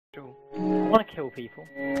want to kill people.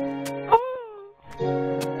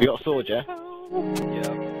 You got a sword, yeah?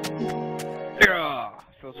 Yeah. Yeah.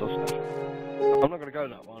 I feel so special. I'm not gonna go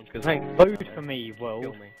that one because hey. Vote for me, world.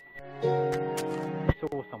 Kill me. I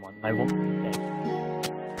saw someone and I want them dead.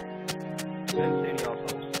 I didn't see any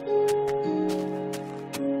arseholes.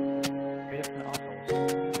 Who doesn't assholes?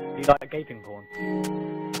 Do you like gaping porn?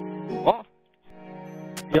 What?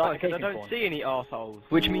 Do you No, like 'cause I gaping don't porn? see any arseholes,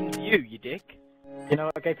 which means you dick. You know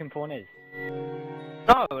what gaping porn is?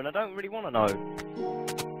 No, and I don't really want to know.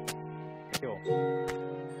 Sure.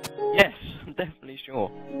 Yes, I'm definitely sure.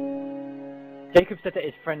 Jacob said that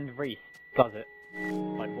his friend Reese does it.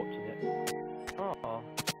 Like, watches it. Oh.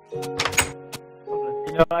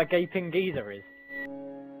 You know what a gaping geezer is?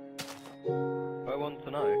 I want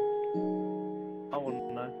to know. I want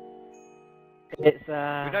to know. It's, We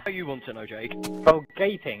know you want to know, Jake. well,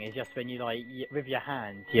 gaping is just when you, like, with your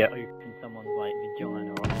hand, you open someone's, like,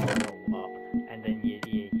 vagina or hole up, and then you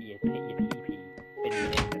put your pee-pee in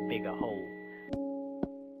a bigger hole.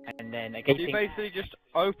 And then a So gaping... you basically just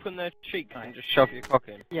open their cheek and just shove your cock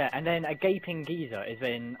in. Yeah, and then a gaping geezer is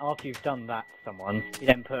when, after you've done that to someone, you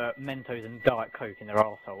then put Mentos and Diet Coke in their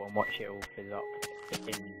arsehole and watch it all fizz up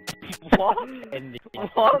in... What? In the...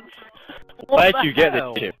 What? Where'd you get this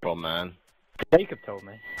shit from, man? Jacob told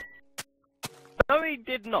me. No, he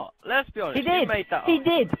did not. Let's be honest. He did! You made that He up.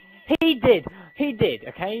 did! He did! He did,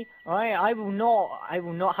 okay? I will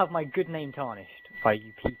not have my good name tarnished by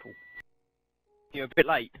you people. You're a bit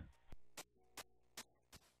late.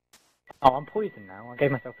 Oh, I'm poisoned now. I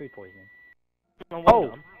gave myself food poisoning. Oh, well Oh.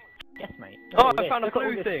 done. Yes, mate. Oh, Look at I this. found a Look at all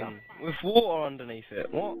blue this thing stuff. with water underneath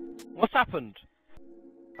it. What? What's happened?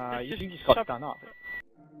 You Just just got shove- done up.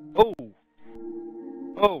 Oh.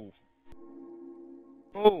 Oh.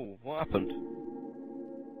 Oh, what happened?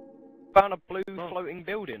 Found a blue floating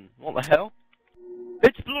building. What the hell?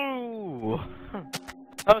 It's blue!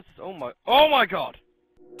 That's, oh my god!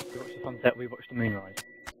 We watched the sunset, we watched the moonrise.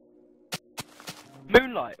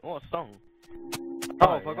 Moonlight, what a song. Oh,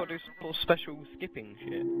 Oh, have I yeah. got to do some sort of special skipping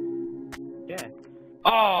shit? Yeah.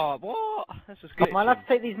 Oh, what? That's just Am I allowed to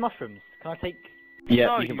take these mushrooms? Can I take... Yeah,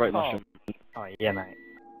 No, you can you break can't. mushroom. Oh, yeah, mate.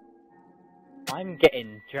 I'm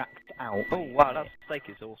getting jacked out. Oh mate. wow, that steak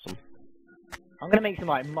is awesome. I'm gonna make some,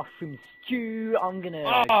 like, mushroom stew. I'm gonna,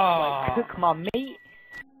 Ah. like, cook my meat.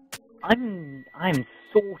 I'm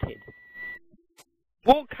sorted.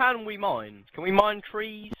 What can we mine? Can we mine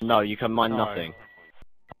trees? No, you can mine No. nothing.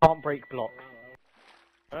 Can't break blocks.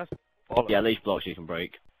 That's Yeah, at least blocks you can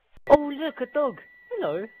break. Oh, look, a dog.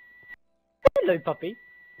 Hello. Hello, puppy.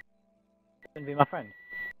 Gonna be my friend.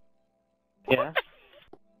 Yeah.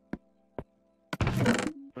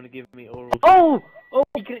 Wanna give me oral? Oh! Oh,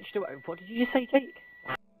 he glitched away. What did you just say, Jake?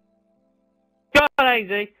 God,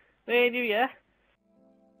 Hazy! Me and you, yeah?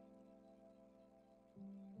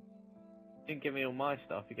 You didn't give me all my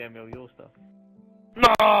stuff, you gave me all your stuff.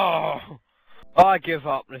 No! I give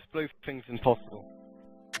up. This blue thing's impossible.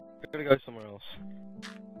 I'm gonna go somewhere else.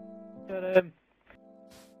 But,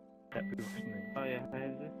 oh yeah,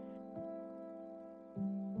 Hazy.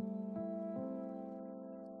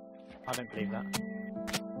 I don't believe that.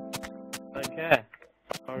 Don't care.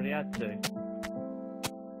 I already had to.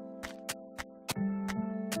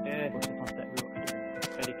 Yeah, What's the sunset we watched?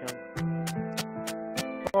 ready come.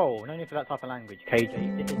 Oh, no need for that type of language,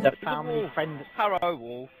 KJ. This is a family friend. Harrow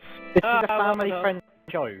Wolf. This is a Ah, family well, friend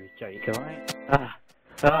show, Jake. Alright. Ah.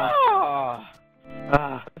 Ah!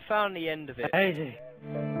 Ah. I found the end of it. Hazy.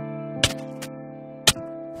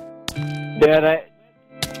 Yeah, that.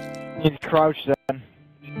 You need to crouch then.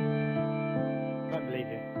 I don't believe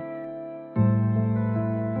you.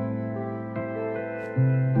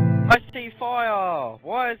 I see fire!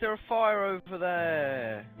 Why is there a fire over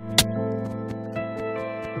there?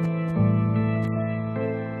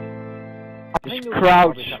 Just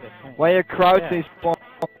crouch. Where you crouch Yeah. is spawn.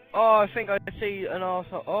 Oh, I think I see an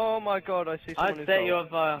arsehole. Oh my god, I see someone I'd who's set got- you on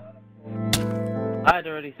fire. I'd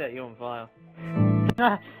already set you on fire.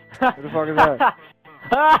 Who the fuck is that?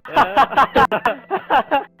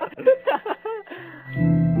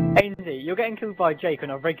 Ainsley, you're getting killed by Jake on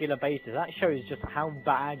a regular basis. That shows just how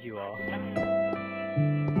bad you are.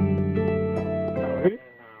 No.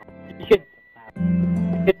 You should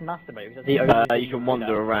masturbate because that's the only thing You can do wander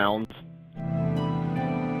that. around.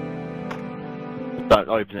 Don't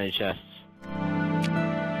open any chests.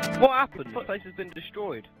 What happened? This place has been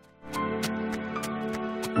destroyed.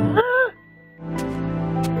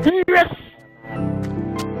 Yes!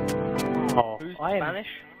 Oh, Who's I am... Spanish?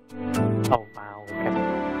 Oh wow,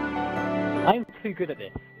 okay. I'm too good at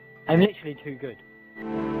this. I'm literally too good.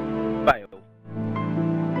 Fail.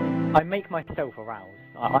 I make myself aroused.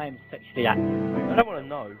 I am sexually active. I don't want to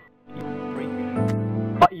know. You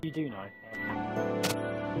freak. But you do know.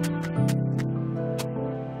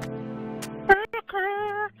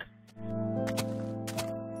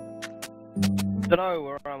 Dunno,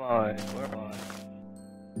 where am I? Where am I?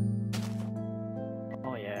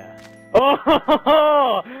 Oh yeah.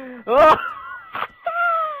 Oh! Oh!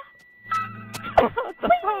 What the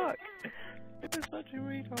fuck? You're such a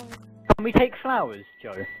retard. Can we take flowers,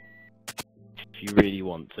 Joe? If you really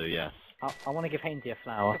want to, yes. I want to give Hainsey a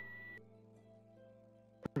flower.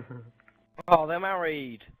 Oh, they're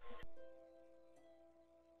married.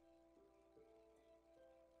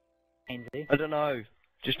 Hainsey? I don't know.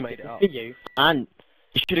 Just made it up. For you. And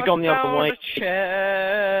you should have gone the other way.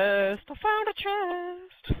 I found a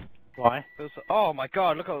chest. Why? Oh my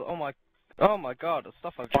god! Look at oh my god! The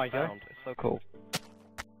stuff I've just found. It's so cool.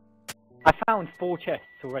 I found 4 chests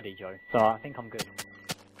already, Joe. So I think I'm good.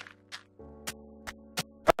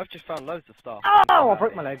 I've just found loads of stuff. Oh! I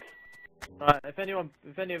broke my legs. Right, if any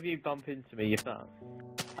of you bump into me, you're fucked.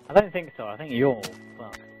 I don't think so. I think you're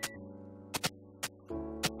fucked.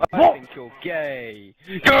 I think you're gay.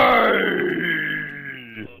 Gay!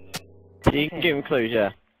 You can give him clues,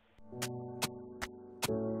 yeah.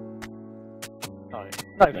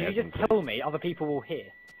 No, if you just tell me, other people will hear.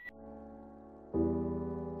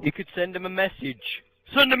 You could send him a message.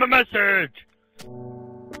 Send him a message!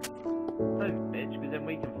 No, bitch, because then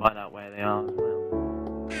we can find out where they are as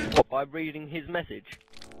well. What, by reading his message?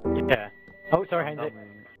 Yeah. Oh, sorry, Hainsey.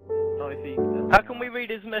 Not if he... How can we read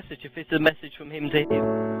his message if it's a message from him to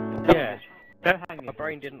him? Yeah. Go hang My yourself.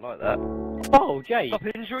 brain didn't like that. Oh, Jay. Stop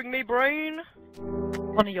injuring me, brain!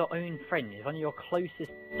 One of your own friends, one of your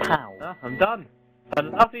closest pals. Ah, I'm done. Had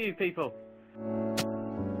enough of you people.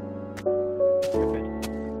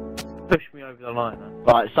 Push me over the line, man.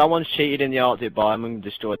 Right, someone's cheated in the Arctic biome and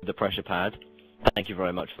destroyed the pressure pad. Thank you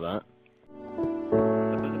very much for that.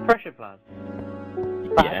 The pressure plan.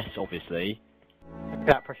 Yes, obviously. Look at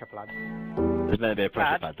that pressure plug. There's meant to be a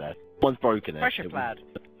pressure pad there. One's broken it. Pressure plaid.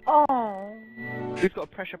 Oh. Who's got a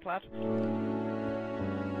pressure plaid?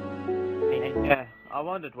 Yeah, I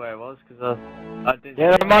wondered where it was, because I didn't...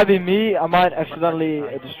 Yeah, that might be me. I might accidentally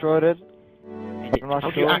destroyed it. I'm not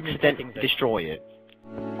How do you sure. accidentally destroy it?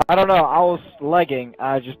 I don't know. I was lagging.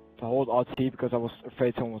 I just hold RT because I was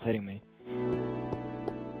afraid someone was hitting me.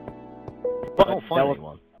 I can't find that was-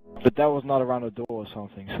 anyone. But that was not around the door or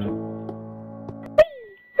something. So.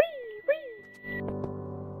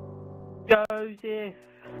 Joseph!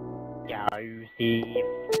 Joseph.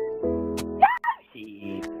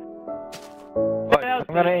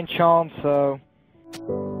 I'm gonna enchant, so.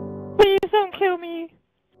 Please don't kill me.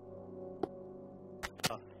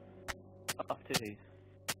 Up to these.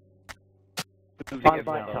 Fine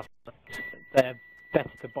bites up. They're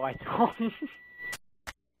better to bite on.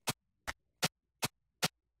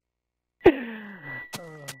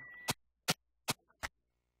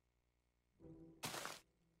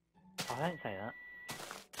 I don't say that.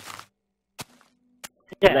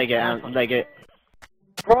 Yeah, They get out, they get...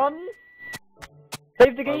 Run!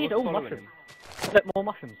 Save the I gate! was Oh, following mushrooms. him. Let more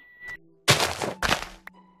mushrooms.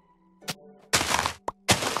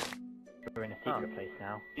 We're in a secret place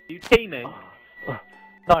now. You teaming?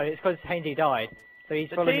 No, it's because Hainsey died, so he's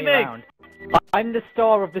The following me teaming! around. I'm the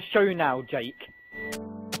star of the show now, Jake.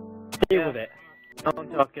 Deal with it. Not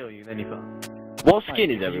until I kill you, then you're fucked. What skin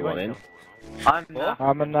Right, is everyone in? I'm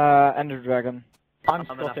I'm an Enderdragon. I'm an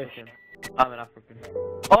Scottish. African. I'm an African.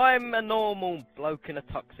 I'm a normal bloke in a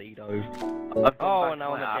tuxedo. I've gone Oh, back now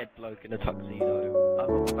to I'm my a dead bloke in a tuxedo. I've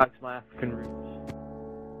gone back to my African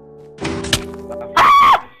roots.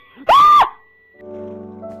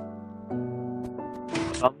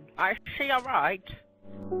 I see you right.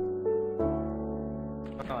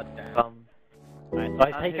 God damn. Right, so I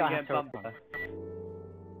And take who out get to bumper?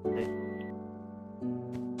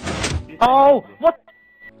 You Oh! say What?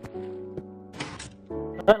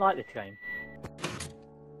 I don't like this game.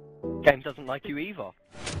 Game doesn't like you either.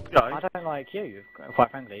 Joe, I don't like you,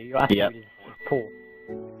 quite frankly. Your attitude is poor.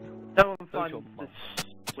 no one finds your the mum.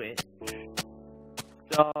 switch.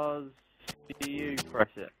 Does you press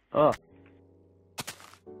it? Oh.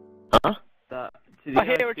 Huh? That, to the, I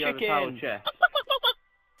hear a the overpowered chicken. chest.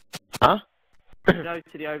 Huh? You know,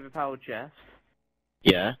 to the overpowered chest?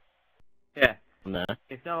 Yeah. Yeah. No.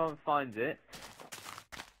 If no one finds it,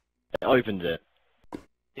 It opens it.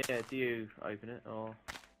 yeah, do you open it, or...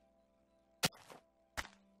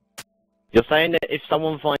 You're saying that if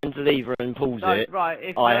someone finds the lever and pulls No, it, right,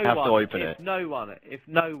 if I no have to one, open if it. no one, if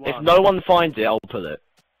no one... if no one finds it, I'll pull it.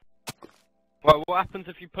 Well, what happens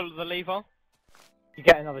if you pull the lever? You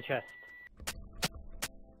get another chest.